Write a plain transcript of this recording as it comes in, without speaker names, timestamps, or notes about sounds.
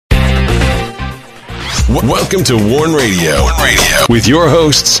Welcome to Warn Radio with your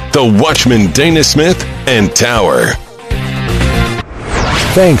hosts, the Watchman Dana Smith and Tower.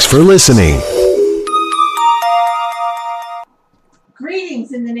 Thanks for listening.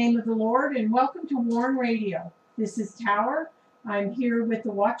 Greetings in the name of the Lord and welcome to Warn Radio. This is Tower. I'm here with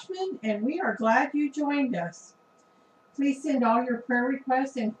the Watchman and we are glad you joined us. Please send all your prayer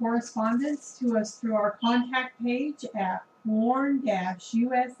requests and correspondence to us through our contact page at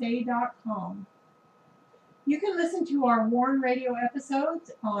warn-usa.com. You can listen to our Warn Radio episodes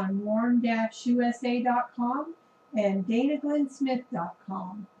on warn-usa.com and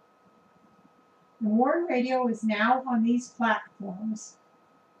danaglennsmith.com. Warn Radio is now on these platforms: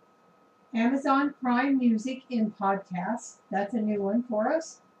 Amazon Prime Music in podcasts, that's a new one for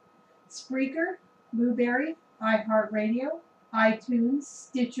us, Spreaker, Blueberry, iHeartRadio, iTunes,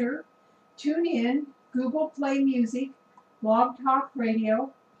 Stitcher, TuneIn, Google Play Music, Blog Talk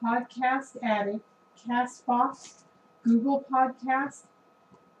Radio, Podcast Addict, Castbox, Google Podcast,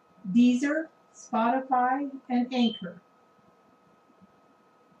 Deezer, Spotify, and Anchor.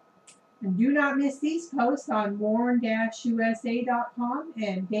 And do not miss these posts on warn-usa.com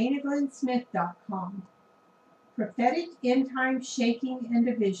and danaglennsmith.com. Prophetic End Time Shaking and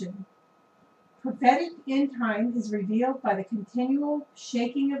Division. Prophetic end time is revealed by the continual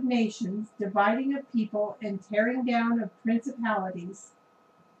shaking of nations, dividing of people, and tearing down of principalities.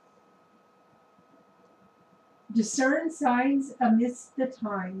 Discern signs amidst the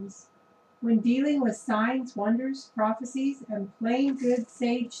times. When dealing with signs, wonders, prophecies, and plain good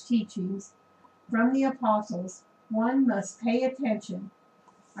sage teachings from the apostles, one must pay attention.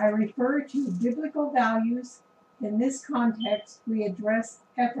 I refer to biblical values. In this context, we address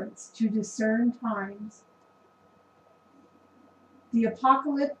efforts to discern times. The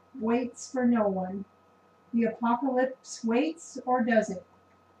apocalypse waits for no one. The apocalypse waits, or does it?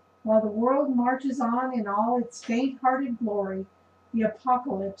 While the world marches on in all its faint-hearted glory, the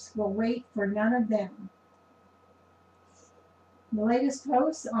apocalypse will wait for none of them. The latest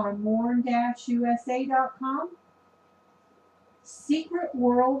post on warn-usa.com. Secret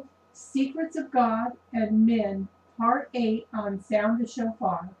World, Secrets of God and Men, Part 8 on Sound the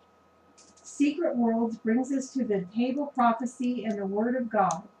Shofar. Secret Worlds brings us to the table prophecy and the Word of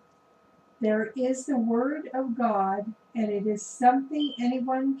God. There is the Word of God, and it is something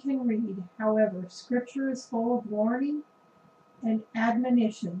anyone can read. However, Scripture is full of warning and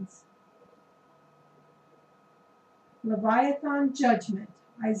admonitions. Leviathan Judgment,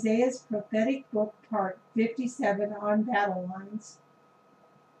 Isaiah's prophetic book, part 57 on battle lines.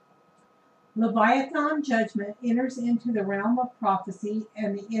 Leviathan Judgment enters into the realm of prophecy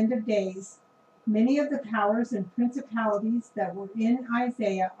and the end of days. Many of the powers and principalities that were in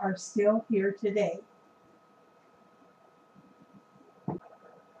Isaiah are still here today.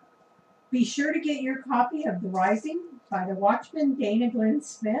 Be sure to get your copy of The Rising by the Watchman Dana Glenn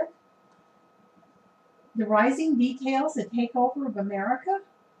Smith. The Rising details the takeover of America.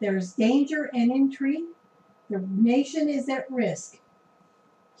 There is danger and intrigue. The nation is at risk.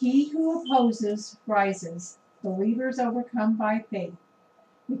 He who opposes rises. Believers overcome by faith.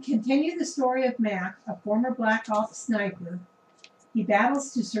 We continue the story of Mac, a former Black Ops sniper. He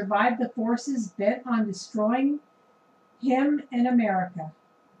battles to survive the forces bent on destroying him and America.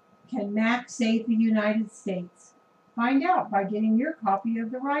 Can Mac save the United States? Find out by getting your copy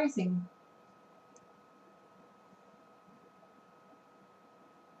of The Rising.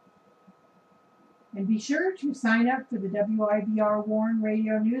 And be sure to sign up for the WIBR Warn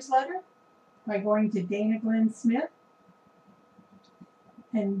Radio newsletter by going to Dana Glenn Smith.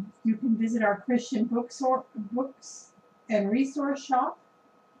 And you can visit our Christian books and resource shop,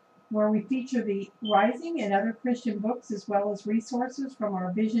 where we feature The Rising and other Christian books, as well as resources from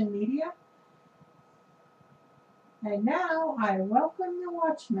our Vision Media. And now I welcome the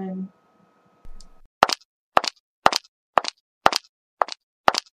Watchman.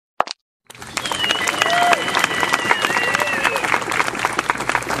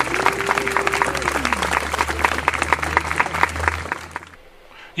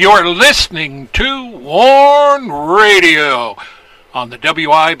 You're listening to Warn Radio on the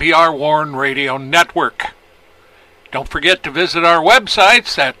WIBR Warn Radio Network. Don't forget to visit our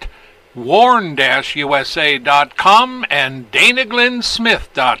websites at warn-usa.com and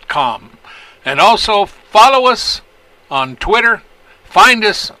danaglennsmith.com. And also follow us on Twitter, find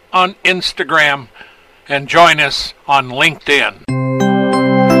us on Instagram, and join us on LinkedIn.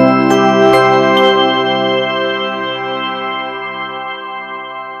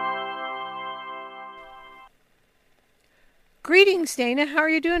 Greetings, Dana. How are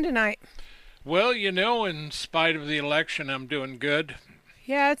you doing tonight? Well, you know, in spite of the election, I'm doing good.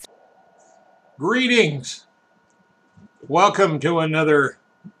 Yeah, it's Greetings. Welcome to another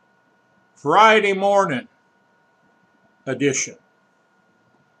Friday morning edition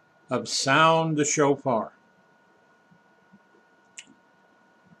of Sound the Shofar.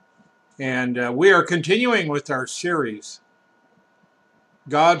 And we are continuing with our series,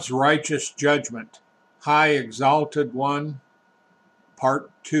 God's Righteous Judgment, High Exalted One,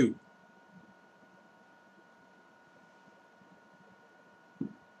 Part 2.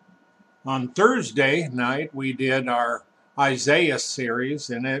 On Thursday night, we did our Isaiah series,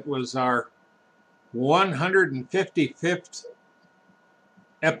 and it was our 155th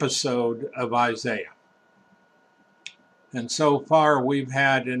episode of Isaiah. And so far, we've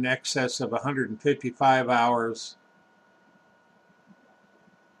had in excess of 155 hours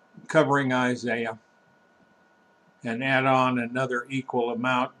covering Isaiah, and add on another equal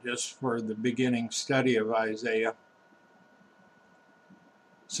amount just for the beginning study of Isaiah.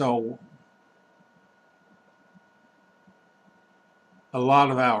 So, a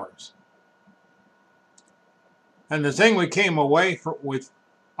lot of hours. And the thing we came away with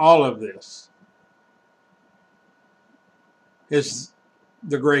all of this is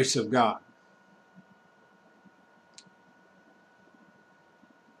the grace of God.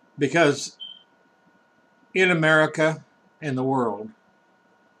 Because in America and the world,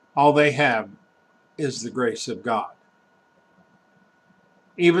 all they have is the grace of God.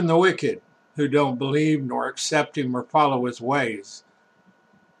 Even the wicked who don't believe nor accept him or follow his ways,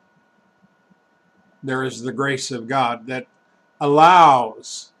 there is the grace of God that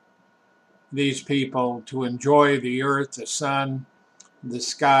allows these people to enjoy the earth, the sun, the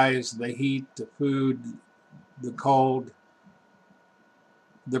skies, the heat, the food, the cold,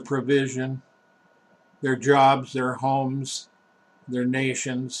 the provision, their jobs, their homes, their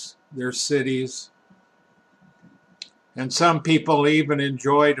nations, their cities. And some people even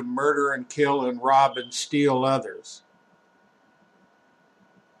enjoy to murder and kill and rob and steal others.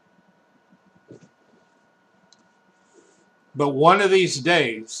 But one of these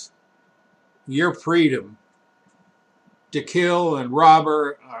days, your freedom to kill and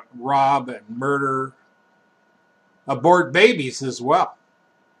rob and murder, abort babies as well,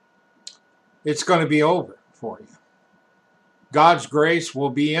 it's going to be over for you. God's grace will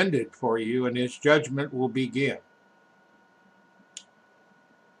be ended for you, and his judgment will begin.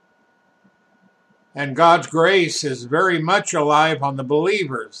 And God's grace is very much alive on the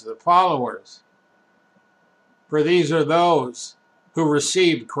believers, the followers. For these are those who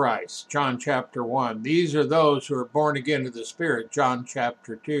received Christ, John chapter 1. These are those who are born again of the Spirit, John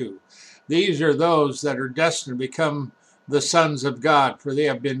chapter 2. These are those that are destined to become the sons of God, for they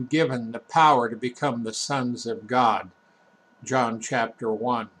have been given the power to become the sons of God, John chapter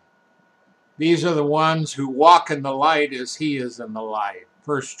 1. These are the ones who walk in the light as he is in the light,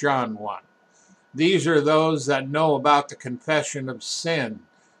 1 John 1. These are those that know about the confession of sin.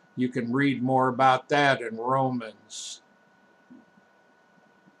 You can read more about that in Romans.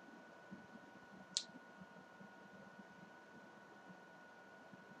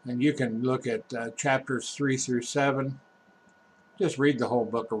 And you can look at chapters 3 through 7. Just read the whole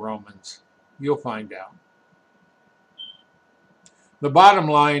book of Romans. You'll find out. The bottom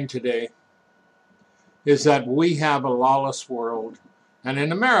line today is that we have a lawless world. And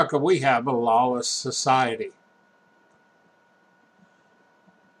in America, we have a lawless society.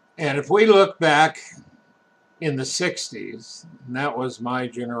 And if we look back in the 60s, and that was my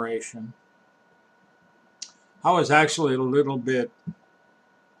generation, I was actually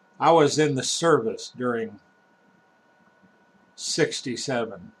I was in the service during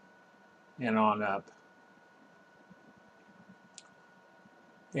 67 and on up.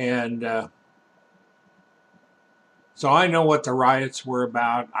 And so I know what the riots were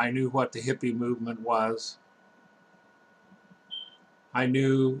about. I knew what the hippie movement was. I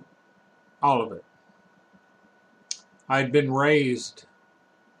knew all of it. I'd been raised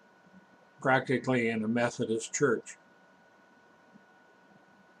practically in a Methodist church.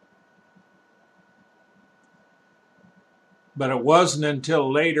 But it wasn't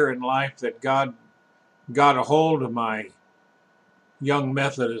until later in life that God got a hold of my young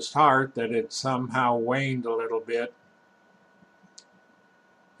Methodist heart that it somehow waned a little bit.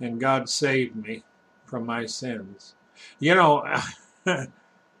 And God saved me from my sins. You know,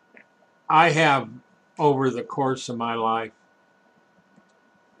 I have, over the course of my life,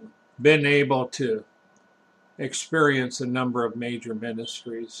 been able to experience a number of major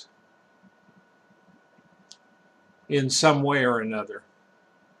ministries in some way or another.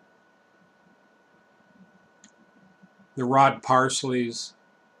 The Rod Parsleys,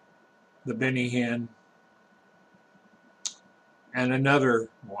 the Benny Hinn, and another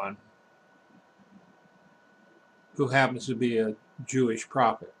one who happens to be a Jewish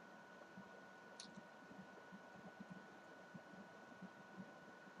prophet.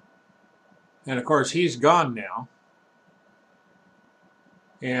 And of course, he's gone now.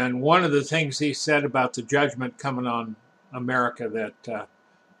 And one of the things he said about the judgment coming on America that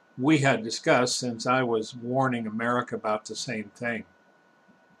we had discussed, since I was warning America about the same thing,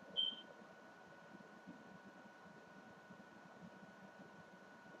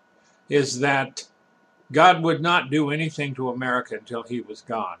 is that God would not do anything to America until he was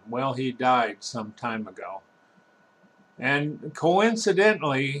gone. Well, he died some time ago. And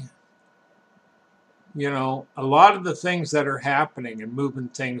coincidentally, you know, a lot of the things that are happening and moving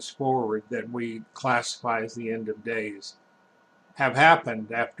things forward that we classify as the end of days have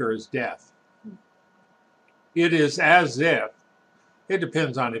happened after his death. It is as if, it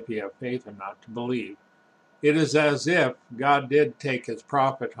depends on if you have faith or not to believe, it is as if God did take his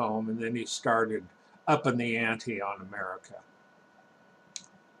prophet home and then he started upping the ante on America.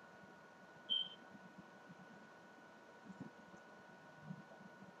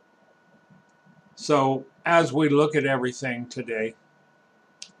 So as we look at everything today,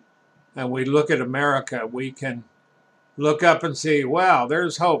 and we look at America, we can look up and see, wow,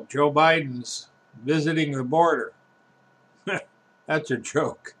 there's hope. Joe Biden's visiting the border. That's a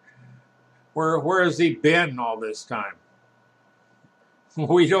joke. Where has he been all this time?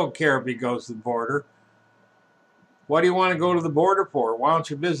 We don't care if he goes to the border. What do you want to go to the border for? Why don't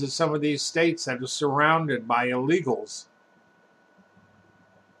you visit some of these states that are surrounded by illegals?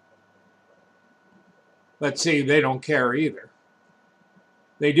 But see, they don't care either.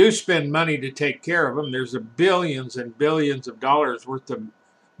 They do spend money to take care of them. There's billions and billions of dollars worth of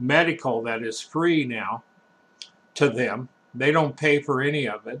medical that is free now to them. They don't pay for any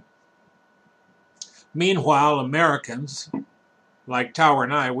of it. Meanwhile, Americans, like Tower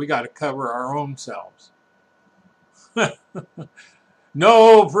and I, we got to cover our own selves.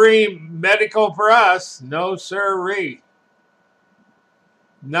 No free medical for us. No sirree.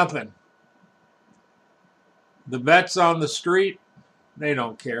 Nothing. The vets on the street, they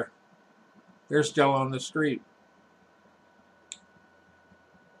don't care. They're still on the street.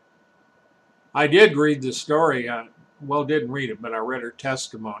 I did read the story. Didn't read it, but I read her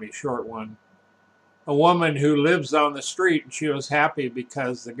testimony, short one. A woman who lives on the street, and she was happy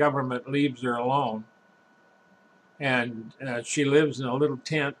because the government leaves her alone. And she lives in a little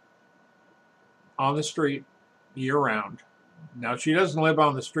tent on the street year-round. Now, she doesn't live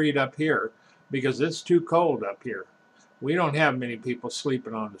on the street up here because it's too cold up here. We don't have many people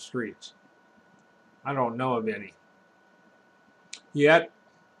sleeping on the streets. I don't know of any. Yet,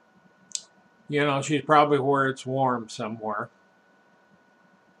 you know, she's probably where it's warm somewhere.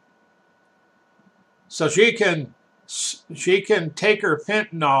 So she can take her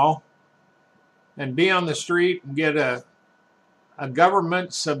fentanyl and be on the street and get a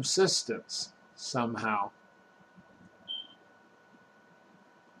government subsistence somehow.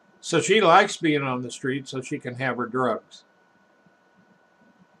 So she likes being on the street so she can have her drugs.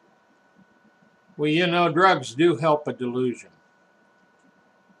 Well, you know, drugs do help a delusion.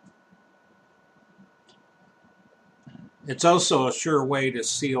 It's also a sure way to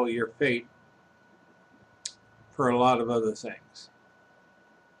seal your fate for a lot of other things.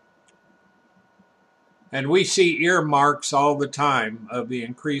 And we see earmarks all the time of the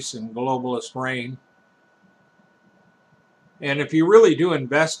increase in globalist reign. And if you really do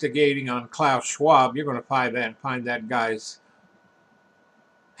investigating on Klaus Schwab, you're going to find that guy's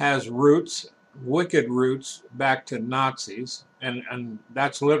has roots, wicked roots, back to Nazis, and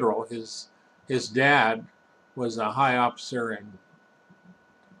that's literal. His dad was a high officer in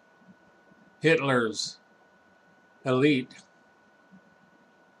Hitler's elite,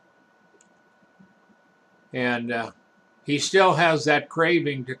 and he still has that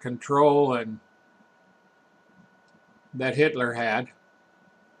craving to control and that Hitler had.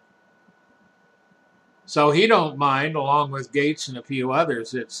 So he don't mind, along with Gates and a few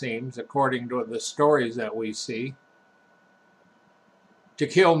others, it seems, according to the stories that we see, to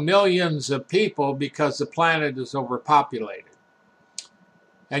kill millions of people because the planet is overpopulated.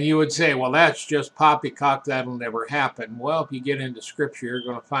 And you would say, well, that's just poppycock, that'll never happen. Well, if you get into Scripture, you're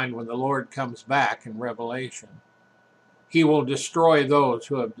going to find when the Lord comes back in Revelation, he will destroy those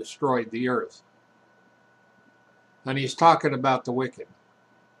who have destroyed the earth. And he's talking about the wicked.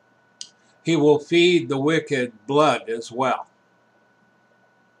 He will feed the wicked blood as well.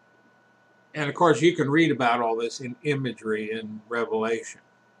 And of course, you can read about all this in imagery in Revelation.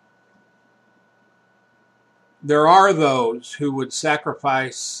 There are those who would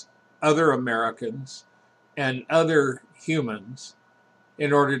sacrifice other Americans and other humans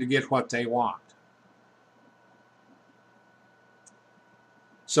in order to get what they want.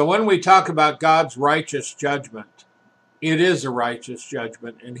 So when we talk about God's righteous judgment, it is a righteous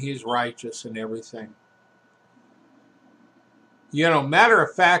judgment, and he's righteous in everything. Matter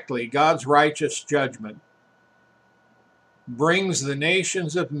of factly, God's righteous judgment brings the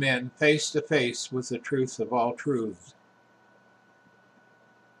nations of men face to face with the truth of all truths.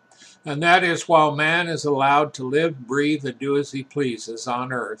 And that is, while man is allowed to live, breathe, and do as he pleases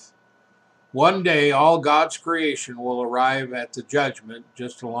on earth, one day all God's creation will arrive at the judgment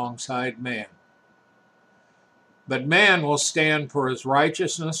just alongside man. But man will stand for his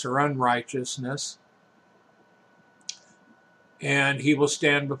righteousness or unrighteousness, and he will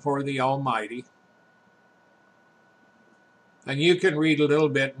stand before the Almighty. And you can read a little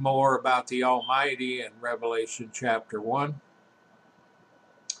bit more about the Almighty in Revelation chapter 1,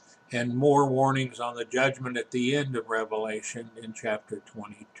 and more warnings on the judgment at the end of Revelation in chapter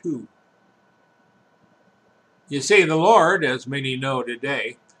 22. You see, the Lord, as many know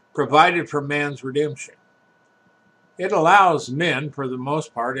today, provided for man's redemption. It allows men, for the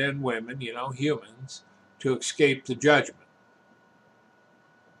most part, and women, humans, to escape the judgment.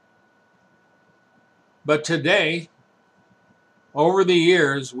 But today, over the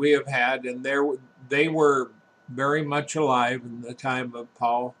years we have had, and they were very much alive in the time of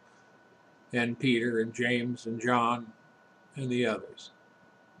Paul and Peter and James and John and the others.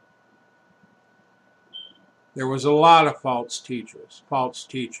 There was a lot of false teachers, false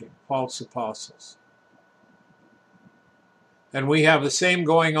teaching, false apostles. And we have the same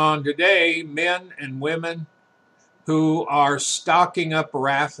going on today, men and women who are stocking up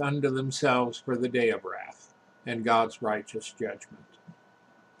wrath unto themselves for the day of wrath and God's righteous judgment.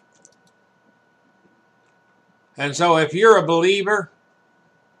 And so if you're a believer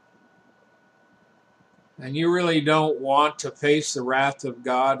and you really don't want to face the wrath of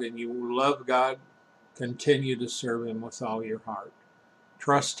God and you love God, continue to serve him with all your heart.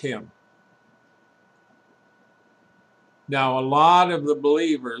 Trust him. Now, a lot of the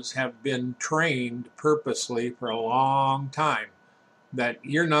believers have been trained purposely for a long time that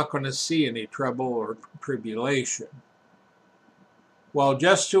you're not going to see any trouble or tribulation. Well,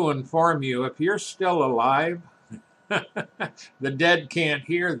 just to inform you, if you're still alive, the dead can't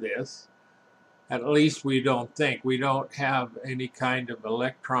hear this. At least we don't think. We don't have any kind of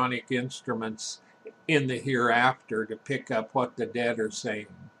electronic instruments in the hereafter to pick up what the dead are saying.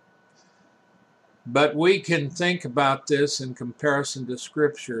 But we can think about this in comparison to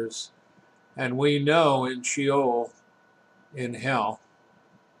scriptures, and we know in Sheol, in hell,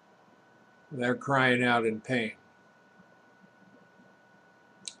 they're crying out in pain.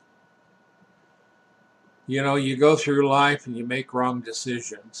 You go through life and you make wrong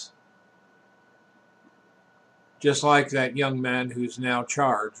decisions. Just like that young man who's now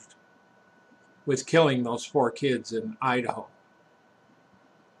charged with killing those 4 kids in Idaho.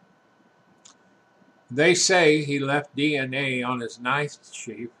 They say he left DNA on his knife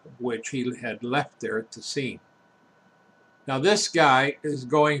sheath, which he had left there at the scene. Now this guy is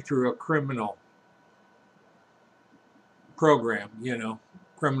going through a criminal program,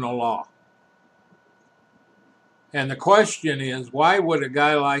 criminal law. And the question is, why would a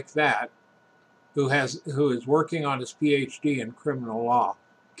guy like that, who is working on his PhD in criminal law,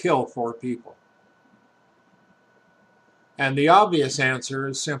 kill 4 people? And the obvious answer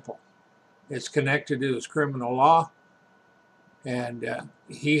is simple. It's connected to his criminal law, and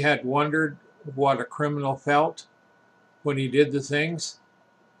he had wondered what a criminal felt when he did the things.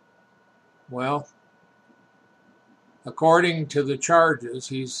 Well, according to the charges,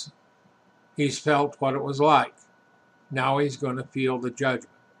 he's felt what it was like. Now he's going to feel the judgment.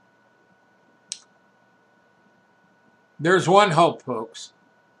 There's one hope, folks.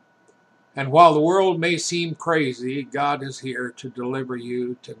 And while the world may seem crazy, God is here to deliver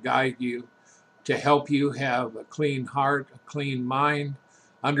you, to guide you, to help you have a clean heart, a clean mind.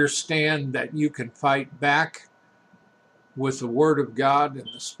 Understand that you can fight back with the Word of God and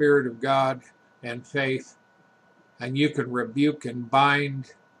the Spirit of God and faith. And you can rebuke and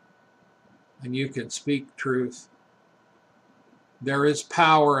bind, and you can speak truth. There is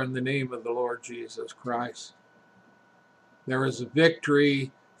power in the name of the Lord Jesus Christ. There is a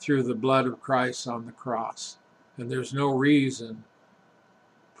victory through the blood of Christ on the cross. And there's no reason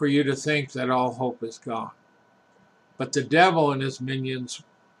for you to think that all hope is gone. But the devil and his minions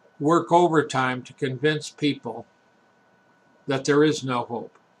work overtime to convince people that there is no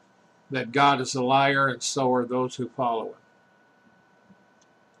hope, that God is a liar, and so are those who follow him.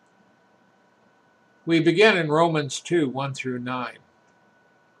 We begin in Romans 2, 1 through 9.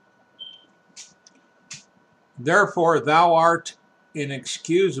 Therefore thou art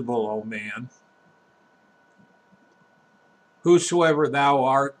inexcusable, O man, whosoever thou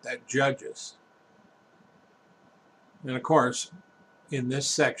art that judgest. And of course, in this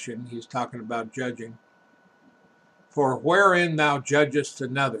section, he's talking about judging. For wherein thou judgest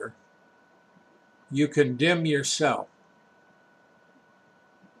another, you condemn yourself.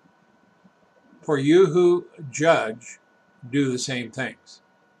 For you who judge do the same things.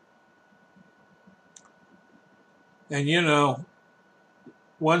 And you know,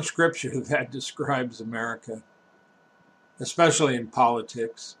 one scripture that describes America, especially in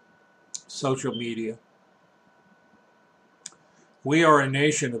politics, social media, we are a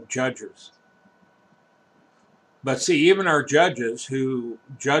nation of judges. But see, even our judges who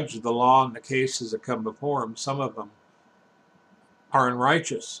judge the law and the cases that come before them, some of them are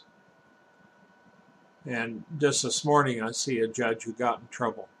unrighteous. And just this morning, I see a judge who got in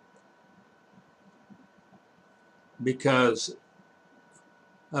trouble because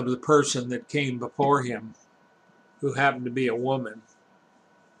of the person that came before him, who happened to be a woman.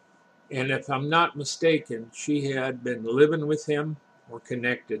 And if I'm not mistaken, she had been living with him or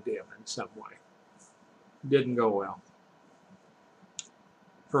connected to him in some way. Didn't go well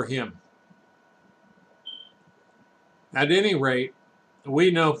for him. At any rate,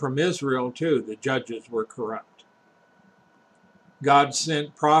 we know from Israel too, the judges were corrupt. God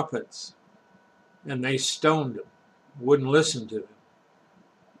sent prophets and they stoned them, wouldn't listen to them.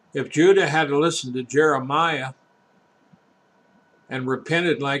 If Judah had listened to Jeremiah and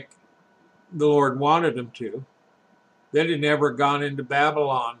repented like the Lord wanted them to, they'd have never gone into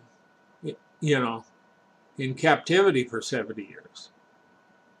Babylon, in captivity for 70 years.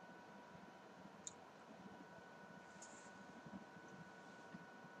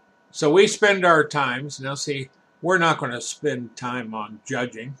 So we spend our times, now see, we're not going to spend time on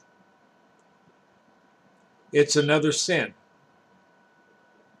judging. It's another sin.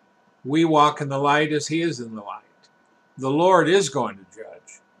 We walk in the light as he is in the light. The Lord is going to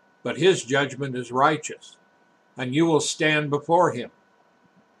judge, but his judgment is righteous, and you will stand before him.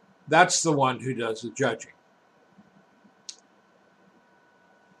 That's the one who does the judging.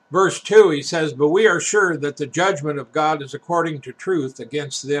 Verse 2, he says, But we are sure that the judgment of God is according to truth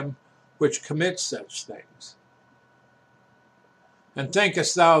against them which commit such things. And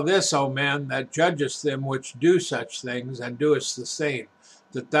thinkest thou this, O man, that judgest them which do such things, and doest the same,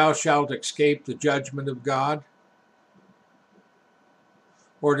 that thou shalt escape the judgment of God?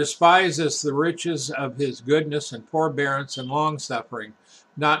 Or despisest the riches of his goodness and forbearance and longsuffering,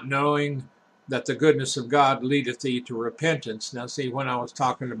 not knowing that the goodness of God leadeth thee to repentance. Now see, when I was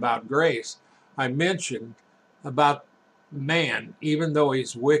talking about grace, I mentioned about man, even though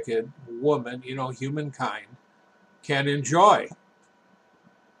he's wicked, woman, humankind, can enjoy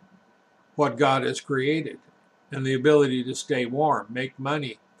what God has created and the ability to stay warm, make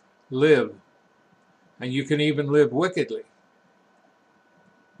money, live. And you can even live wickedly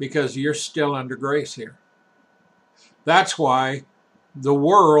because you're still under grace here. That's why the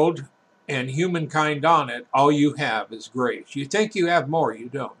world and humankind on it, all you have is grace. You think you have more, you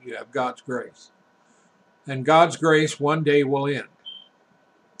don't. You have God's grace. And God's grace one day will end,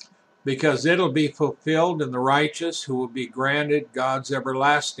 because it'll be fulfilled in the righteous, who will be granted God's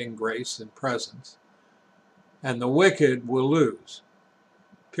everlasting grace and presence, and the wicked will lose,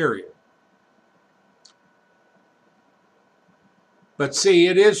 period. But see,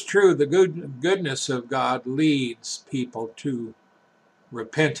 it is true, the goodness of God leads people to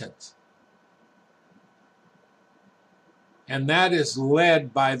repentance. And that is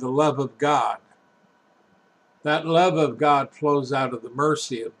led by the love of God. That love of God flows out of the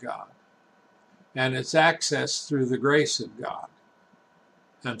mercy of God. And it's accessed through the grace of God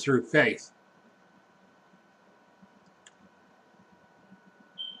and through faith.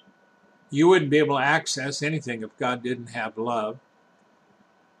 You wouldn't be able to access anything if God didn't have love,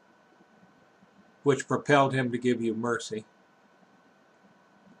 which propelled him to give you mercy,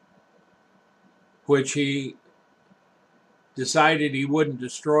 which he decided he wouldn't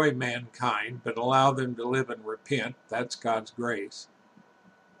destroy mankind, but allow them to live and repent. That's God's grace.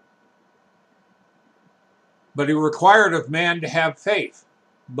 But he required of man to have faith,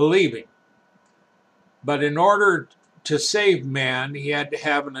 believing. But in order to save man, he had to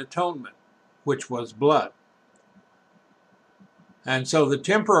have an atonement, which was blood. And so the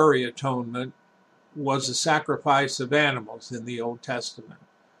temporary atonement was the sacrifice of animals in the Old Testament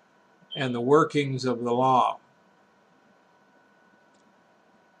and the workings of the law.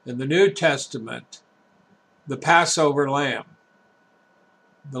 In the New Testament, the Passover lamb,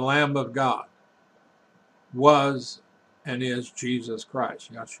 the Lamb of God, was and is Jesus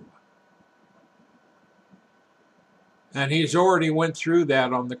Christ, Yeshua. And he's already went through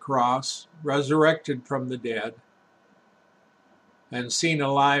that on the cross, resurrected from the dead, and seen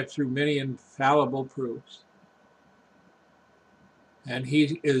alive through many infallible proofs. And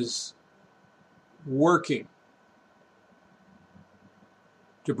he is working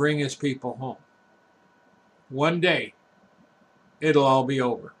to bring his people home. One day, it'll all be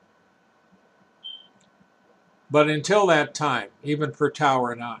over. But until that time, even for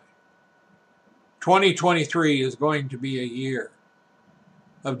Tower and I, 2023 is going to be a year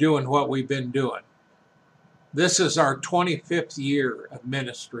of doing what we've been doing. This is our 25th year of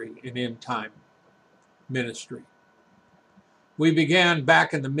ministry in end time ministry. We began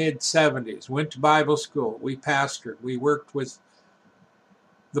back in the mid-70s, went to Bible school, we pastored, we worked with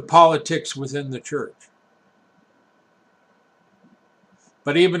the politics within the church.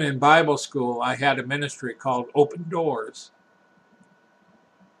 But even in Bible school, I had a ministry called Open Doors.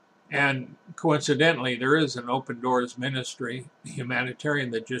 And coincidentally, there is an Open Doors ministry, humanitarian,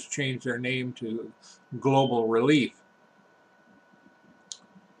 that just changed their name to Global Relief.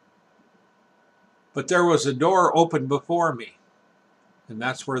 But there was a door open before me, and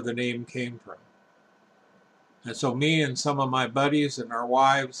that's where the name came from. And so me and some of my buddies and our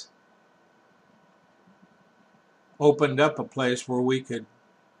wives opened up a place where we could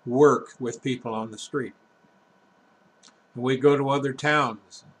work with people on the street. And we'd go to other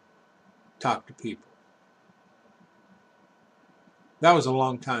towns, talk to people. That was a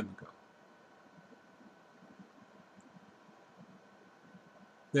long time ago.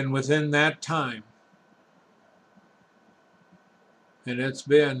 Then within that time, and it's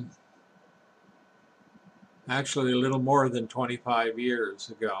been actually a little more than 25 years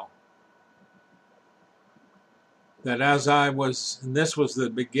ago, that as I was, and this was the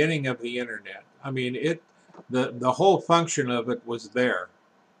beginning of the internet. I mean, the whole function of it was there,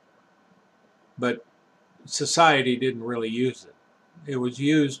 but society didn't really use it. It was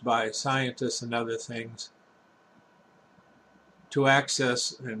used by scientists and other things to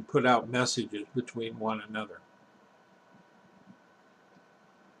access and put out messages between one another.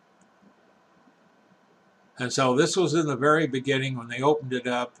 And so this was in the very beginning when they opened it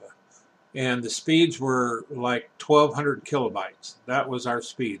up, and the speeds were like 1,200 kilobytes. That was our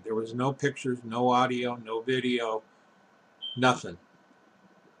speed. There was no pictures, no audio, no video, nothing.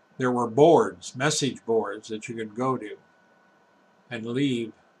 There were boards, message boards that you could go to and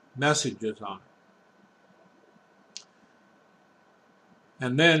leave messages on it.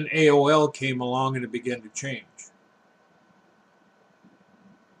 And then AOL came along and it began to change.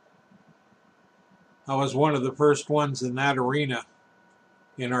 I was one of the first ones in that arena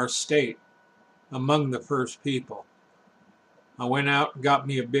in our state, among the first people. I went out and got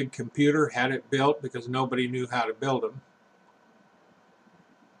me a big computer, had it built because nobody knew how to build them.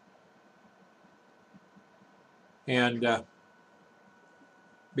 And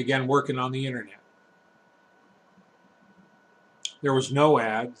began working on the internet. There was no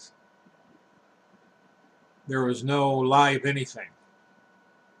ads. There was no live anything,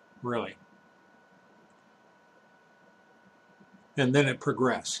 really. And then it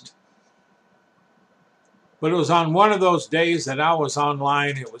progressed. But it was on one of those days that I was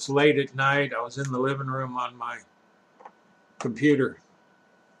online. It was late at night. I was in the living room on my computer.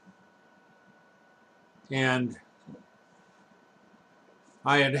 And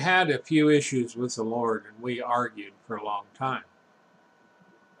I had had a few issues with the Lord, and we argued for a long time.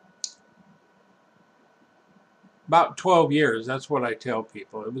 About 12 years, that's what I tell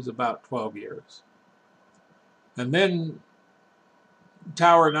people. It was about 12 years. And then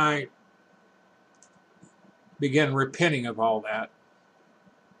Tower and I began repenting of all that.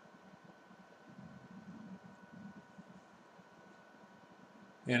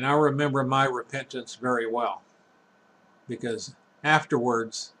 And I remember my repentance very well, because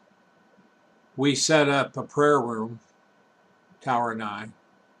afterwards we set up a prayer room, Tower and I.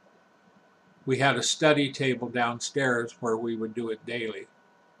 We had a study table downstairs where we would do it daily.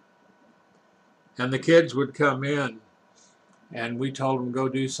 And the kids would come in, and we told them, go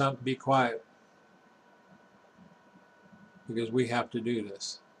do something, be quiet, because we have to do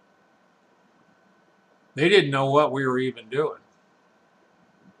this. They didn't know what we were even doing,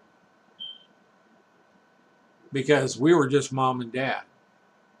 because we were just mom and dad.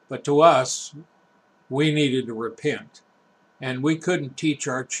 But to us, we needed to repent. And we couldn't teach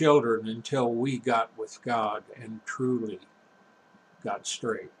our children until we got with God and truly got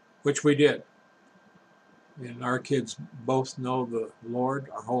straight, which we did. And our kids both know the Lord,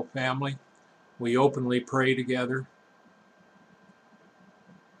 our whole family. We openly pray together.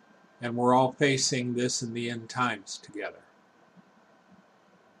 And we're all facing this in the end times together.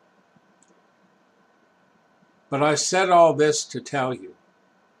 But I said all this to tell you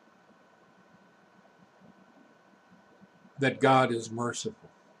that God is merciful.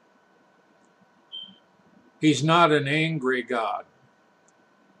 He's not an angry God.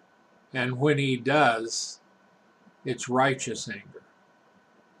 And when he does, it's righteous anger.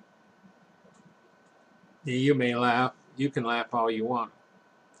 You may laugh. You can laugh all you want.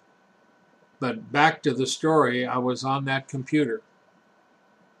 But back to the story, I was on that computer.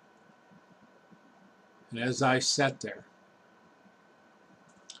 And as I sat there,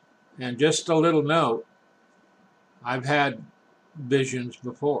 and just a little note, I've had visions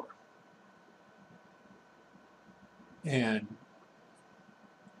before. And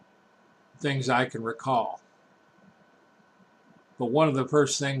things I can recall. But one of the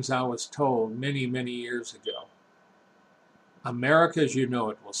first things I was told many, many years ago, America as you know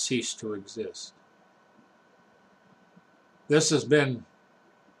it will cease to exist. This has been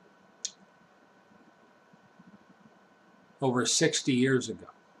over 60 years ago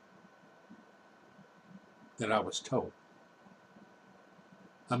that I was told.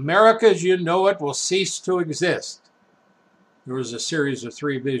 America as you know it will cease to exist. There was a series of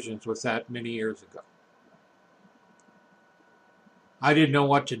 3 visions with that many years ago. I didn't know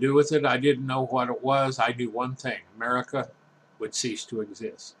what to do with it. I didn't know what it was. I knew one thing. America would cease to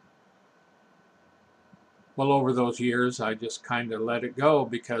exist. Well, over those years, I just kind of let it go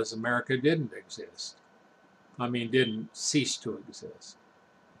because America didn't exist. Didn't cease to exist.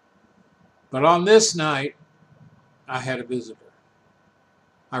 But on this night, I had a visitor.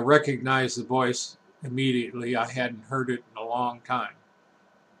 I recognized the voice immediately. I hadn't heard it in a long time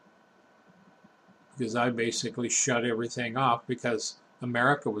because I basically shut everything off because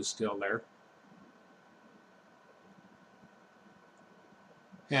America was still there.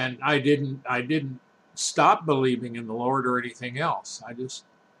 And I didn't stop believing in the Lord or anything else. I just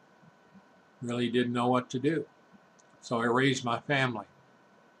really didn't know what to do. So I raised my family.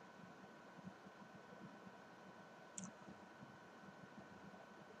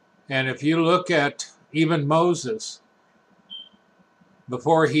 And if you look at even Moses,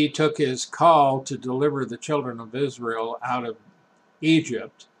 before he took his call to deliver the children of Israel out of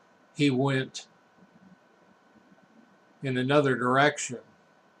Egypt, he went in another direction.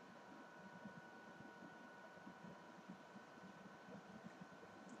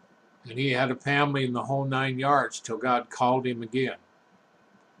 And he had a family in the whole 9 yards till God called him again.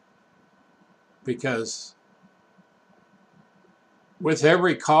 Because with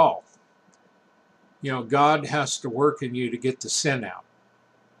every call, God has to work in you to get the sin out.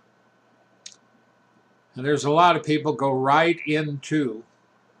 And there's a lot of people go right into,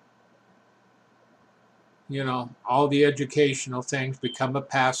 all the educational things, become a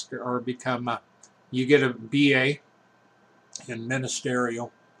pastor or you get a BA in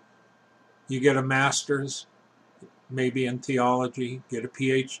ministerial. You get a master's, maybe in theology, get a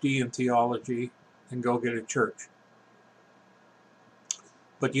PhD in theology, and go get a church.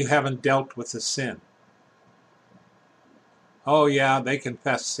 But you haven't dealt with the sin. Oh yeah, they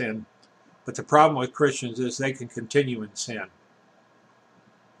confess sin. But the problem with Christians is they can continue in sin.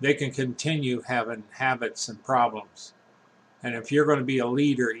 They can continue having habits and problems. And if you're going to be a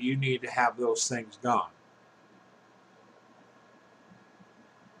leader, you need to have those things gone.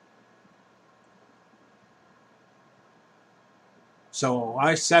 So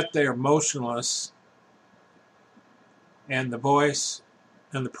I sat there motionless, and the voice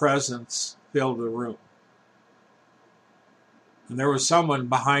and the presence filled the room. And there was someone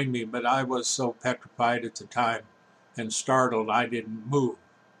behind me, but I was so petrified at the time and startled, I didn't move,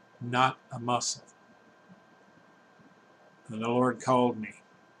 not a muscle. And the Lord called me.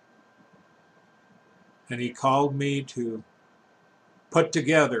 And he called me to put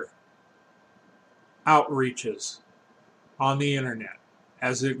together outreaches on the internet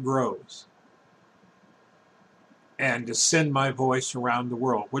as it grows, and to send my voice around the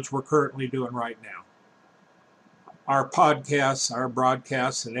world, which we're currently doing right now. Our podcasts, our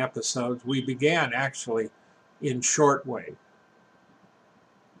broadcasts and episodes, we began actually in shortwave,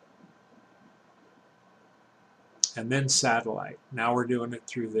 and then satellite. Now we're doing it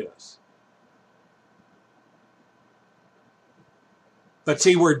through this. But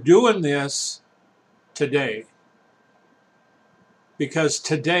see, we're doing this today because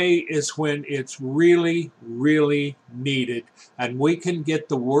today is when it's really, really needed, and we can get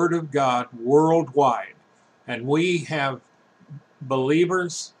the Word of God worldwide. And we have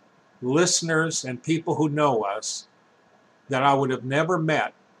believers, listeners, and people who know us that I would have never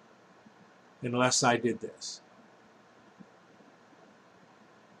met unless I did this.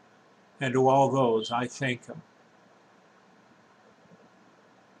 And to all those, I thank them.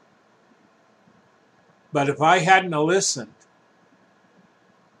 But if I hadn't listened,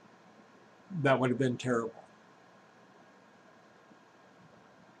 that would have been terrible.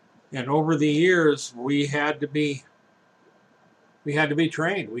 And over the years, we had to be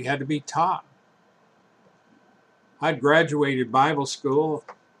trained. We had to be taught. I'd graduated Bible school.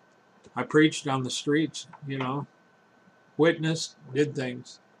 I preached on the streets, witnessed, did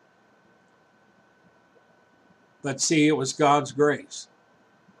things. But see, it was God's grace.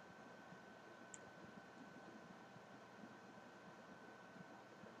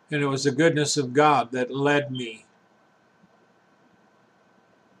 And it was the goodness of God that led me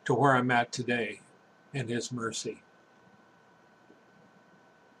to where I'm at today in His mercy.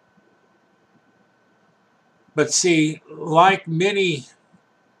 But see, like many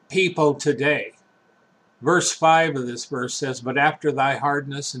people today, verse 5 of this verse says, "But after thy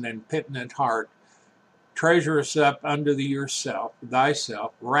hardness and impenitent heart, treasurest up unto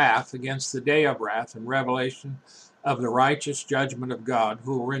thyself wrath against the day of wrath and revelation of the righteous judgment of God,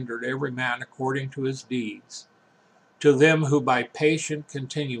 who will render to every man according to his deeds. To them who by patient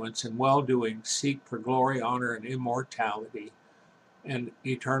continuance in well-doing seek for glory, honor, and immortality, and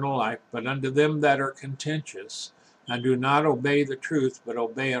eternal life. But unto them that are contentious, and do not obey the truth, but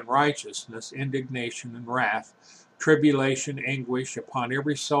obey unrighteousness, indignation and wrath, tribulation, anguish upon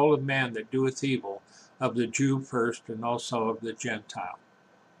every soul of man that doeth evil, of the Jew first, and also of the Gentile."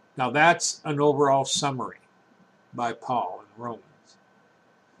 Now that's an overall summary by Paul in Romans.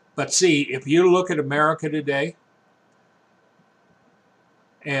 But see, if you look at America today,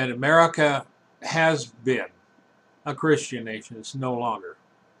 and America has been a Christian nation, it's no longer.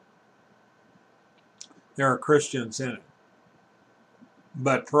 There are Christians in it.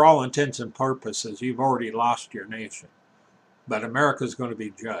 But for all intents and purposes, you've already lost your nation. But America's going to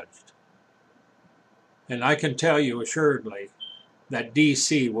be judged. And I can tell you assuredly that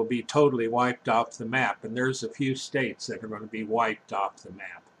D.C. will be totally wiped off the map. And there's a few states that are going to be wiped off the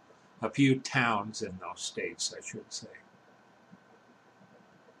map. A few towns in those states, I should say.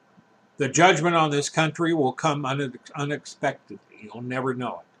 The judgment on this country will come unexpectedly. You'll never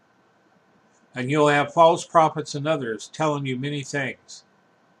know it. And you'll have false prophets and others telling you many things.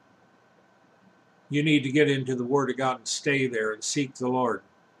 You need to get into the Word of God and stay there and seek the Lord.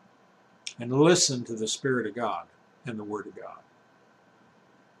 And listen to the Spirit of God and the Word of God.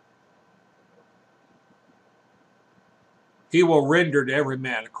 He will render to every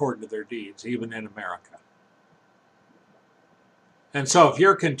man according to their deeds, even in America. And so if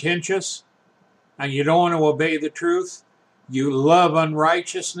you're contentious and you don't want to obey the truth, you love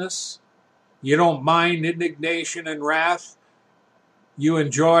unrighteousness, you don't mind indignation and wrath, you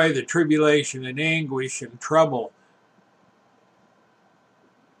enjoy the tribulation and anguish and trouble,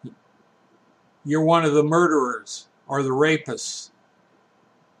 you're one of the murderers or the rapists,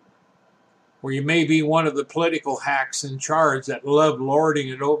 or you may be one of the political hacks in charge that love lording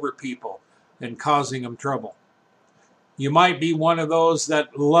it over people and causing them trouble. You might be one of those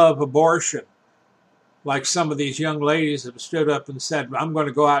that love abortion, like some of these young ladies have stood up and said, "I'm going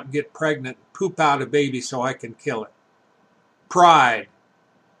to go out and get pregnant, poop out a baby so I can kill it." Pride.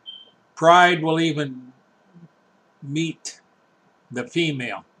 Pride will even meet the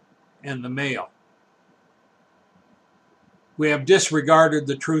female and the male. We have disregarded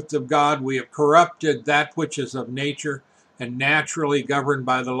the truth of God. We have corrupted that which is of nature and naturally governed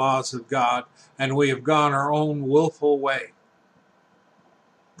by the laws of God, and we have gone our own willful way.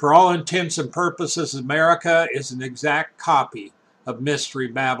 For all intents and purposes, America is an exact copy of Mystery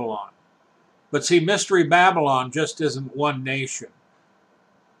Babylon. But see, Mystery Babylon just isn't one nation.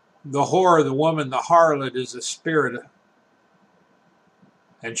 The whore, the woman, the harlot is a spirit.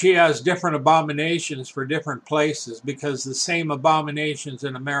 And she has different abominations for different places, because the same abominations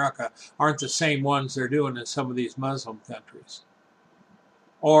in America aren't the same ones they're doing in some of these Muslim countries,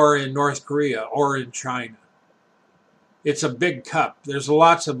 or in North Korea, or in China. It's a big cup. There's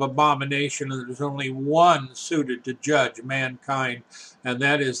lots of abomination, and there's only one suited to judge mankind, and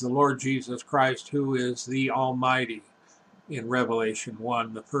that is the Lord Jesus Christ, who is the Almighty in Revelation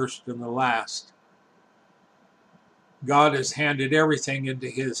 1, the first and the last. God has handed everything into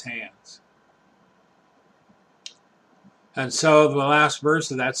his hands. And so the last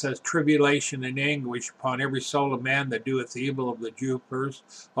verse of that says, "Tribulation and anguish upon every soul of man that doeth evil, of the Jew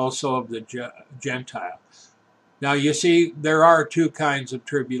first, also of the Gentile." Now you see, there are two kinds of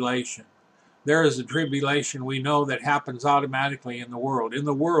tribulation. There is a tribulation we know that happens automatically in the world. In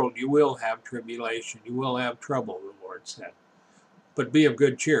the world you will have tribulation. You will have trouble, the Lord said. But be of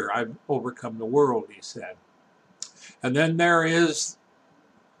good cheer. I've overcome the world, he said. And then there is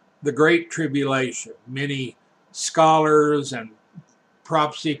the Great Tribulation. Many scholars and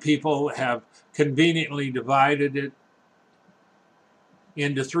prophecy people have conveniently divided it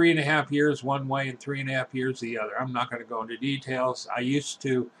into 3.5 years one way and 3.5 years the other. I'm not going to go into details. I used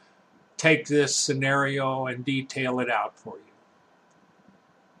to take this scenario and detail it out for you.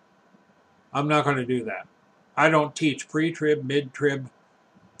 I'm not going to do that. I don't teach pre-trib, mid-trib,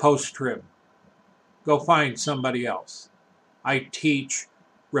 post-trib. Go find somebody else. I teach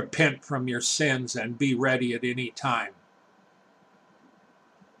repent from your sins and be ready at any time.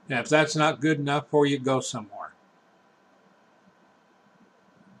 And if that's not good enough for you, go somewhere.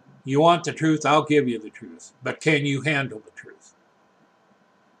 You want the truth, I'll give you the truth. But can you handle the truth?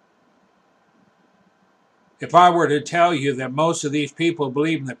 If I were to tell you that most of these people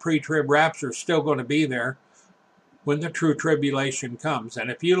believe in the pre-trib rapture is still going to be there when the true tribulation comes.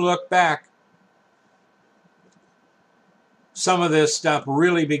 And if you look back, some of this stuff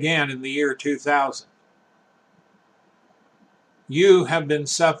really began in the year 2000. You have been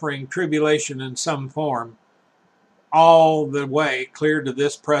suffering tribulation in some form all the way clear to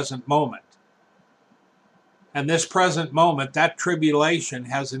this present moment. And this present moment, that tribulation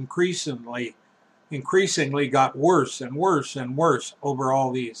has increasingly got worse and worse and worse over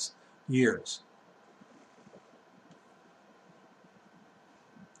all these years.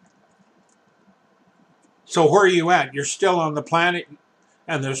 So where are you at? You're still on the planet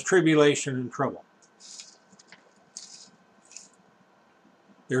and there's tribulation and trouble.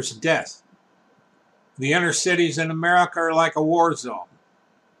 There's death. The inner cities in America are like a war zone.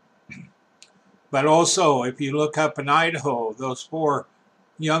 But also, if you look up in Idaho, those 4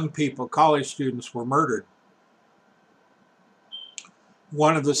 young people, college students, were murdered.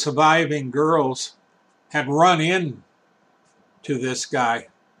 One of the surviving girls had run in to this guy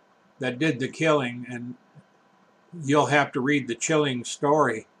that did the killing, and you'll have to read the chilling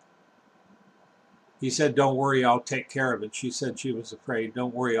story. He said, "Don't worry, I'll take care of it." She said she was afraid.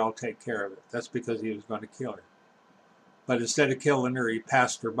 "Don't worry, I'll take care of it." That's because he was going to kill her. But instead of killing her, he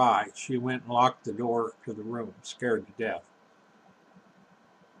passed her by. She went and locked the door to the room, scared to death.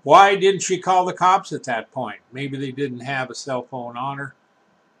 Why didn't she call the cops at that point? Maybe they didn't have a cell phone on her.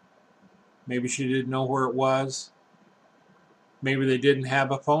 Maybe she didn't know where it was. Maybe they didn't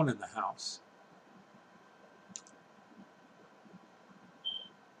have a phone in the house.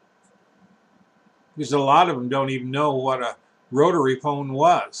 Because a lot of them don't even know what a rotary phone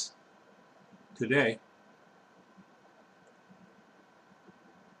was today.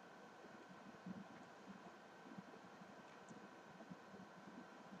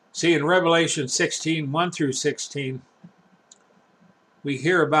 See, in Revelation 16, 1 through 16, we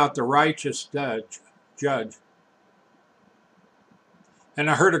hear about the righteous judge.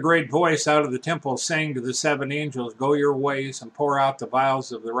 "And I heard a great voice out of the temple saying to the 7 angels, 'Go your ways and pour out the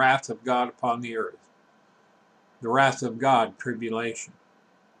vials of the wrath of God upon the earth.'" The wrath of God, tribulation.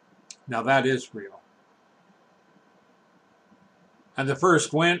 Now that is real. "And the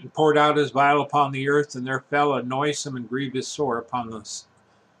first went and poured out his vial upon the earth, and there fell a noisome and grievous sore upon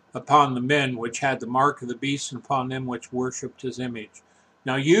the men which had the mark of the beast, and upon them which worshipped his image."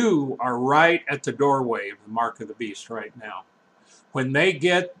 Now you are right at the doorway of the mark of the beast right now. When they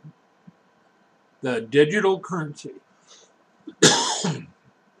get the digital currency,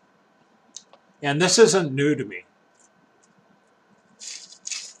 and this isn't new to me.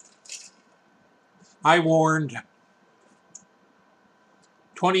 I warned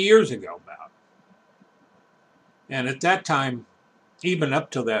 20 years ago about. And at that time, even up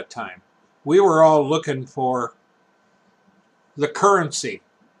to that time, we were all looking for the currency,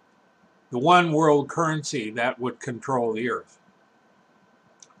 the one world currency that would control the earth.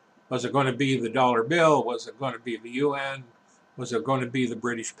 Was it going to be the dollar bill? Was it going to be the UN? Was it going to be the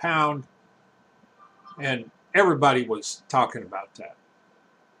British pound? And everybody was talking about that.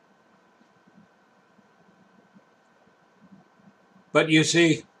 But you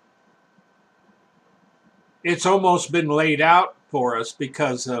see, it's almost been laid out for us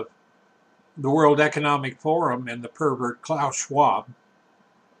because of the World Economic Forum and the pervert Klaus Schwab.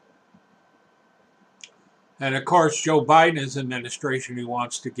 And of course, Joe Biden's administration who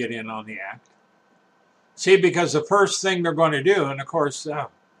wants to get in on the act. See, because the first thing they're going to do, and of course,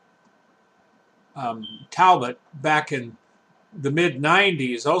 Talbot back in the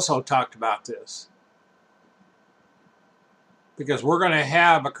mid-90s also talked about this. Because we're going to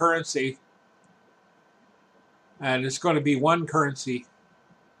have a currency, and it's going to be one currency,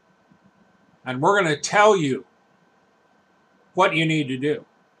 and we're going to tell you what you need to do.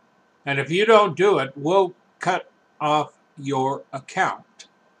 And if you don't do it, we'll cut off your account,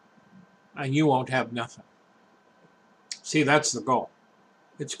 and you won't have nothing. See, that's the goal.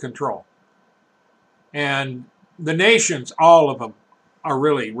 It's control. And the nations, all of them, are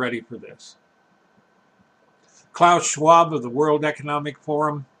really ready for this. Klaus Schwab of the World Economic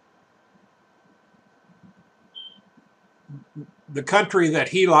Forum, the country that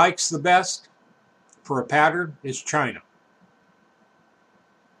he likes the best for a pattern is China,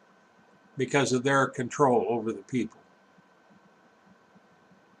 because of their control over the people.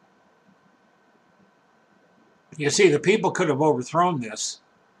 You see, the people could have overthrown this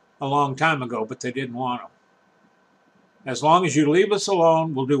a long time ago, but they didn't want to. As long as you leave us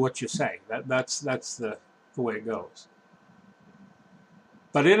alone, we'll do what you say. That's the way it goes.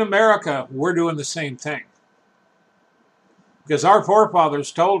 But in America, we're doing the same thing. Because our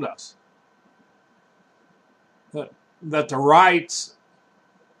forefathers told us that the rights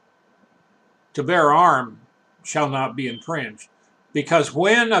to bear arms shall not be infringed. Because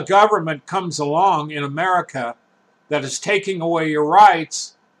when a government comes along in America that is taking away your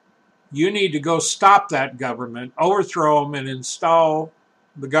rights, you need to go stop that government, overthrow them, and install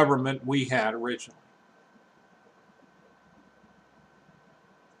the government we had originally.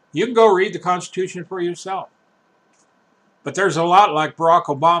 You can go read the Constitution for yourself. But there's a lot like Barack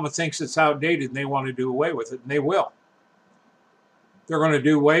Obama thinks it's outdated and they want to do away with it, and they will. They're going to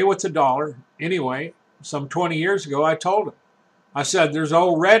do away with the dollar. Anyway, some 20 years ago, I told them. I said, there's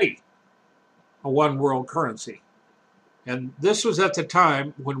already a one world currency. And this was at the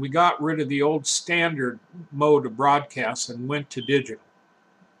time when we got rid of the old standard mode of broadcast and went to digital.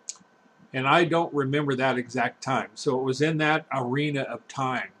 And I don't remember that exact time. So it was in that arena of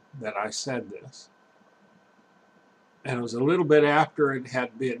time that I said this. And it was a little bit after it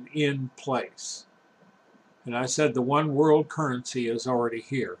had been in place. And I said the one world currency is already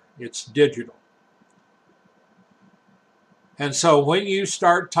here. It's digital. And so when you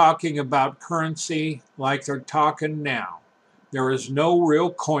start talking about currency like they're talking now, there is no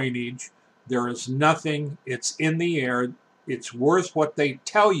real coinage. There is nothing. It's in the air. It's worth what they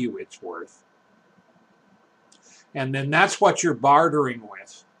tell you it's worth. And then that's what you're bartering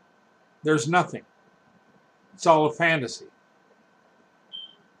with. There's nothing. It's all a fantasy.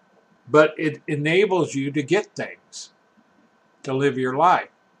 But it enables you to get things, to live your life.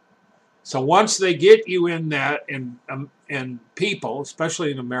 So once they get you in that, and people,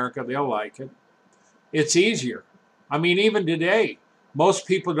 especially in America, they'll like it, it's easier. I mean, even today, most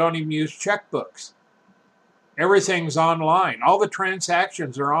people don't even use checkbooks. Everything's online. All the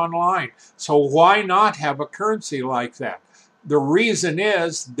transactions are online. So why not have a currency like that? The reason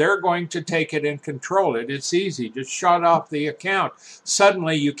is they're going to take it and control it. It's easy. Just shut off the account.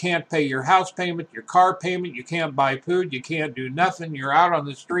 Suddenly you can't pay your house payment, your car payment, you can't buy food, you can't do nothing. You're out on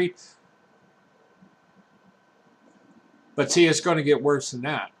the street. But see, it's going to get worse than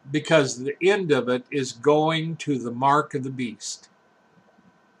that, because the end of it is going to the mark of the beast.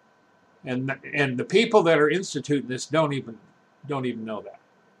 And the people that are instituting this don't even know that.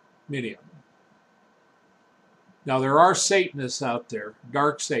 Many of them. Now, there are Satanists out there,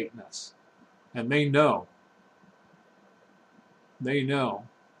 dark Satanists, and they know. They know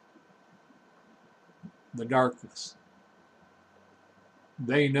the darkness.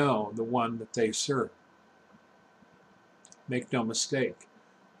 They know the one that they serve. Make no mistake.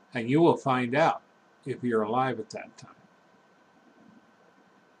 And you will find out if you're alive at that time.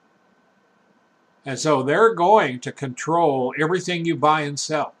 And so they're going to control everything you buy and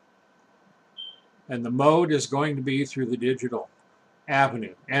sell. And the mode is going to be through the digital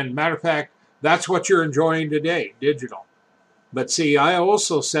avenue. And matter of fact, that's what you're enjoying today, digital. But see, I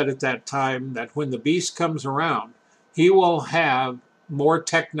also said at that time that when the beast comes around, he will have more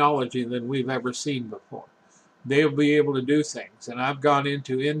technology than we've ever seen before. They'll be able to do things. And I've gone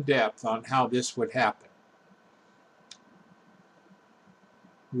into in depth on how this would happen.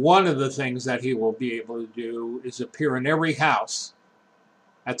 One of the things that he will be able to do is appear in every house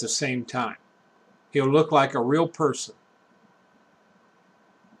at the same time. He'll look like a real person,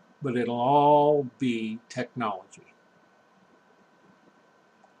 but it'll all be technology.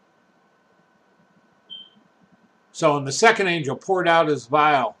 So, and the second angel poured out his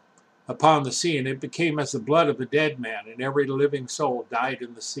vial upon the sea, and it became as the blood of a dead man, and every living soul died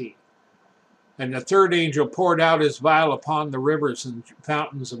in the sea. And the third angel poured out his vial upon the rivers and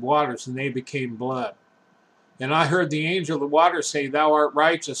fountains of waters, and they became blood. And I heard the angel of the waters say, Thou art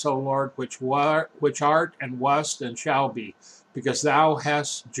righteous, O Lord, which art and wast and shall be, because thou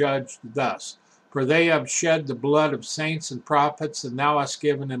hast judged thus. For they have shed the blood of saints and prophets, and thou hast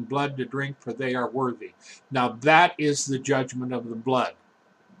given them blood to drink, for they are worthy. Now that is the judgment of the blood.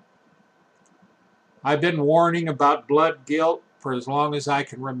 I've been warning about blood guilt for as long as I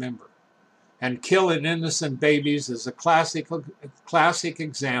can remember. And killing innocent babies is a classic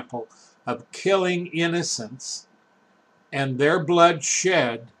example of killing innocents, and their blood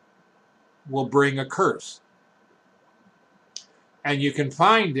shed will bring a curse. And you can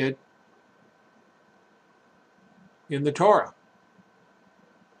find it in the Torah.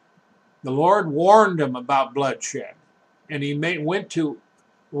 The Lord warned them about bloodshed, and he went to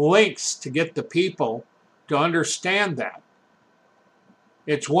lengths to get the people to understand that.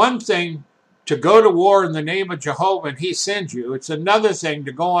 It's one thing to go to war in the name of Jehovah and he sends you. It's another thing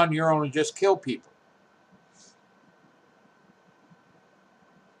to go on your own and just kill people.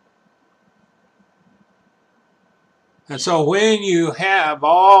 And so when you have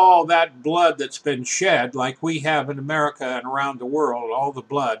all that blood that's been shed, like we have in America and around the world, all the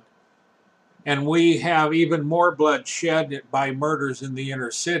blood, and we have even more blood shed by murders in the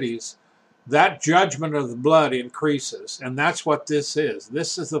inner cities, that judgment of the blood increases. And that's what this is.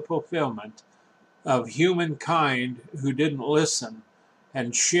 This is the fulfillment of humankind who didn't listen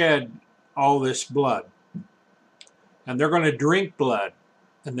and shed all this blood. And they're going to drink blood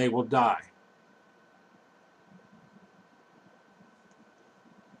and they will die.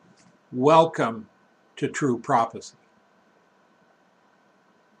 Welcome to true prophecy.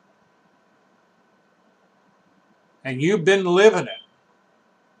 And you've been living it.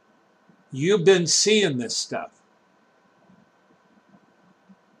 You've been seeing this stuff.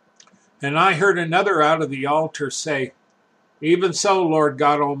 And I heard another out of the altar say, "Even so, Lord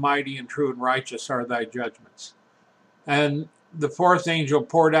God Almighty, and true and righteous are thy judgments." And the fourth angel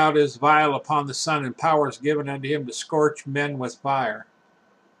poured out his vial upon the sun, and power is given unto him to scorch men with fire.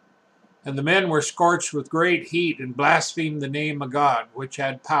 And the men were scorched with great heat, and blasphemed the name of God, which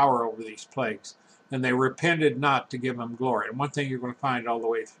had power over these plagues. And they repented not to give him glory. And one thing you're going to find all the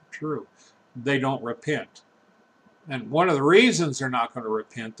way through, they don't repent. And one of the reasons they're not going to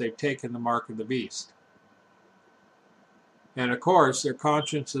repent, they've taken the mark of the beast. And of course, their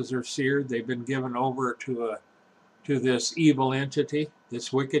consciences are seared. They've been given over to this evil entity,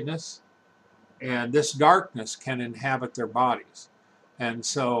 this wickedness. And this darkness can inhabit their bodies. And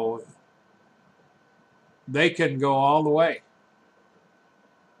so they can go all the way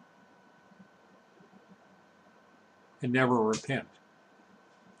and never repent.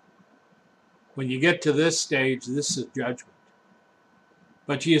 When you get to this stage, this is judgment.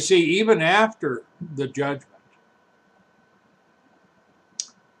 But you see, even after the judgment,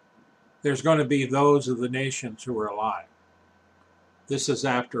 there's going to be those of the nations who are alive. This is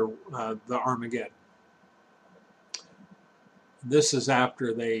after the Armageddon. This is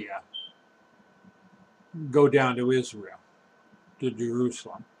after they go down to Israel, to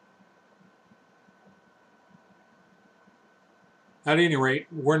Jerusalem. At any rate,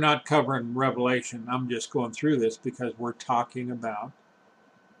 we're not covering Revelation. I'm just going through this because we're talking about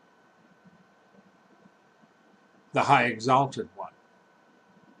the high exalted one.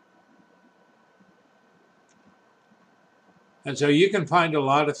 And so you can find a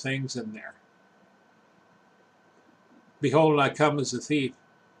lot of things in there. Behold, I come as a thief.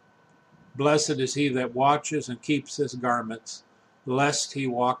 Blessed is he that watches and keeps his garments, lest he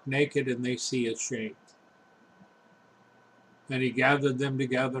walk naked and they see his shame. And he gathered them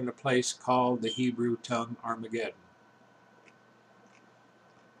together in a place called the Hebrew tongue Armageddon.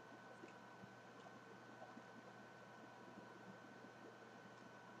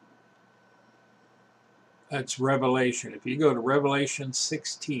 That's Revelation. If you go to Revelation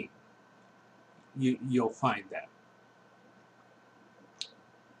 16, you'll find that.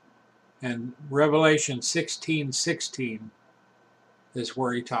 And Revelation 16:16 is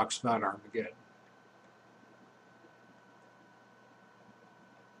where he talks about Armageddon.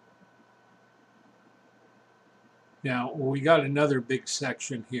 Now, we got another big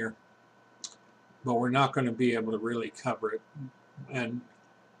section here, but we're not going to be able to really cover it. And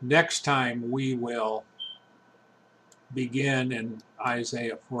next time we will begin in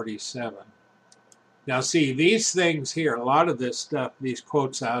Isaiah 47. Now see, these things here, a lot of this stuff, these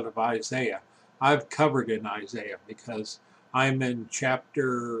quotes out of Isaiah, I've covered in Isaiah because I'm in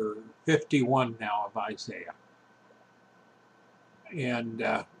chapter 51 now of Isaiah.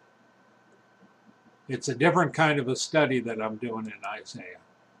 And it's a different kind of a study that I'm doing in Isaiah.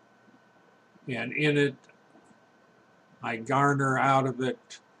 And in it, I garner out of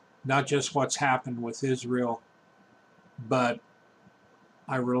it not just what's happened with Israel, but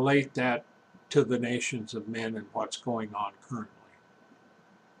I relate that to the nations of men and what's going on currently.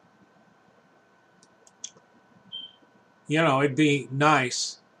 You know, it'd be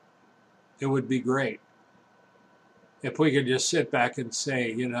nice, it would be great if we could just sit back and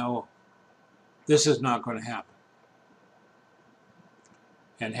say, you know, this is not going to happen,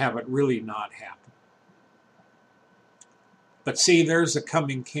 and have it really not happen. But see, there's a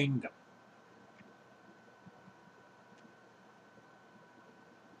coming kingdom.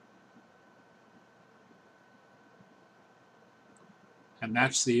 And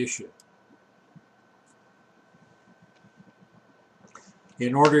that's the issue.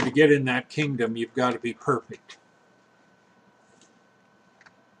 in order to get in that kingdom, you've got to be perfect.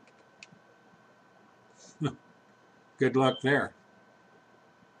 Good luck there.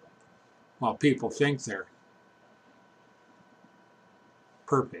 Well, people think they're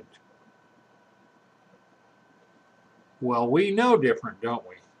perfect. Well, we know different, don't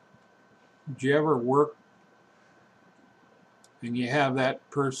we? Did you ever work and you have that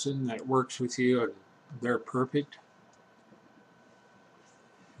person that works with you and they're perfect?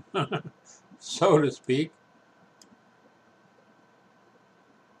 So to speak.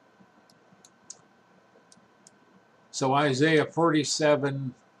 So Isaiah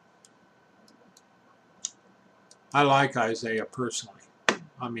 47, I like Isaiah personally.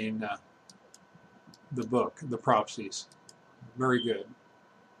 I mean, the book, the prophecies, very good.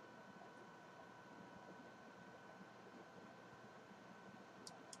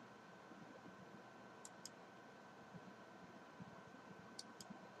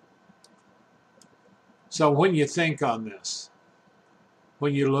 So when you think on this,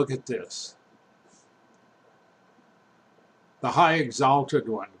 when you look at this, the high exalted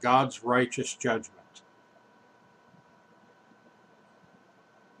one, God's righteous judgment.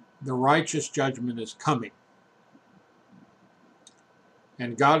 The righteous judgment is coming.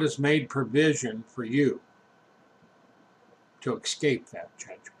 And God has made provision for you to escape that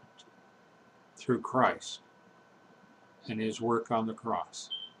judgment through Christ and his work on the cross.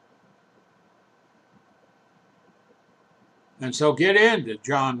 And so get into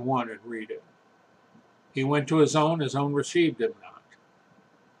John 1 and read it. He went to his own received him not.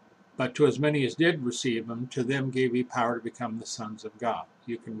 But to as many as did receive him, to them gave he power to become the sons of God.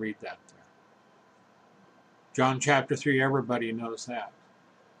 You can read that there. John chapter 3, everybody knows that.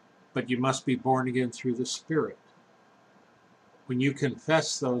 But you must be born again through the Spirit. When you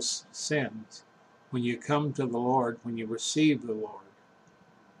confess those sins, when you come to the Lord, when you receive the Lord,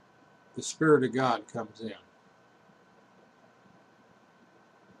 the Spirit of God comes in.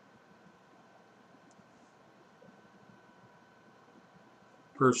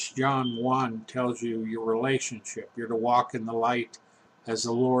 First John 1 tells you your relationship. You're to walk in the light as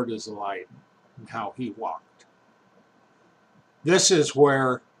the Lord is the light, and how he walked. This is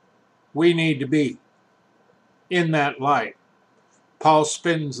where we need to be, in that light. Paul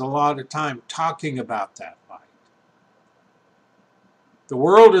spends a lot of time talking about that light. The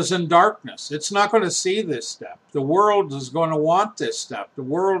world is in darkness. It's not going to see this stuff. The world is going to want this stuff. The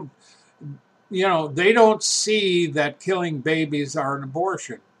world, they don't see that killing babies are an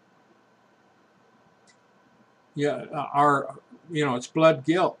abortion. It's blood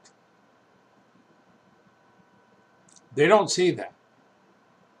guilt. They don't see that.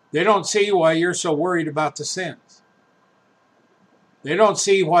 They don't see why you're so worried about the sins. They don't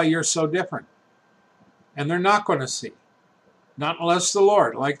see why you're so different. And they're not going to see. Not unless the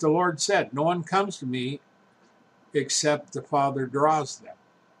Lord, like the Lord said, no one comes to me except the Father draws them.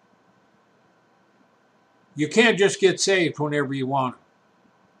 You can't just get saved whenever you want to.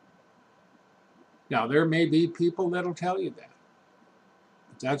 Now, there may be people that'll tell you that.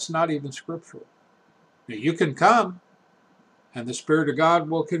 But that's not even scriptural. Now, you can come, and the Spirit of God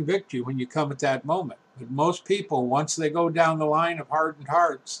will convict you when you come at that moment. But most people, once they go down the line of hardened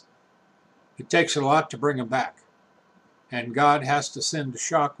hearts, it takes a lot to bring them back. And God has to send a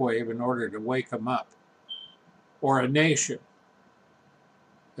shockwave in order to wake them up. Or a nation.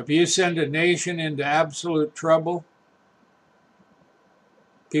 If you send a nation into absolute trouble,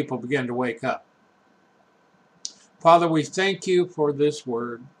 people begin to wake up. Father, we thank you for this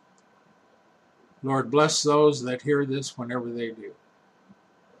word. Lord, bless those that hear this whenever they do.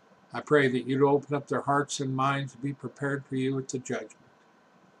 I pray that you'd open up their hearts and minds to be prepared for you at the judgment.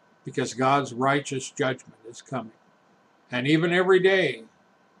 Because God's righteous judgment is coming. And even every day,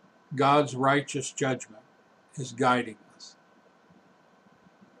 God's righteous judgment is guiding us.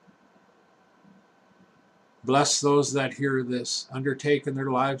 Bless those that hear this, undertake in their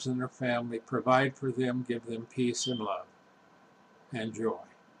lives and their family, provide for them, give them peace and love and joy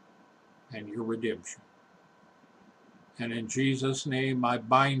and your redemption. And in Jesus' name, I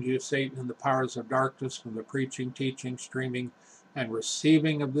bind you, Satan, and the powers of darkness from the preaching, teaching, streaming, and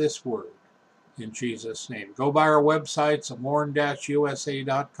receiving of this word. In Jesus' name. Go by our websites at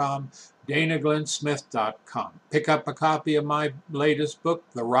warren-usa.com, danaglennsmith.com. Pick up a copy of my latest book,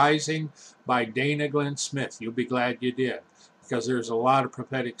 The Rising by Dana Glenn Smith. You'll be glad you did, because there's a lot of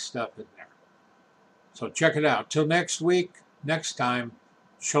prophetic stuff in there. So check it out. Till next week, next time,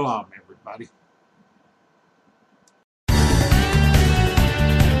 shalom, everybody.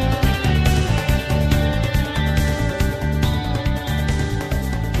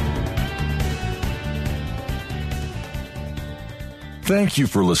 Thank you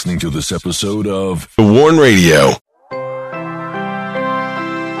for listening to this episode of The Warn Radio.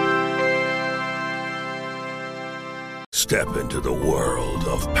 Step into the world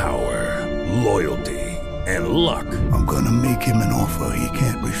of power, loyalty, and luck. I'm gonna make him an offer he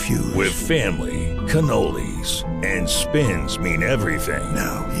can't refuse. With family, cannolis, and spins mean everything.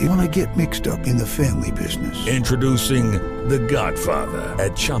 Now, you wanna get mixed up in the family business. Introducing The Godfather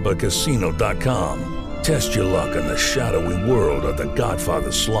at ChumbaCasino.com. Test your luck in the shadowy world of The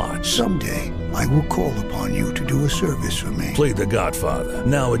Godfather slot. Someday, I will call upon you to do a service for me. Play The Godfather,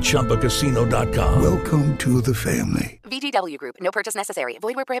 now at ChumbaCasino.com. Welcome to the family. VGW Group. No purchase necessary.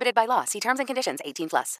 Void where prohibited by law. See terms and conditions. 18+.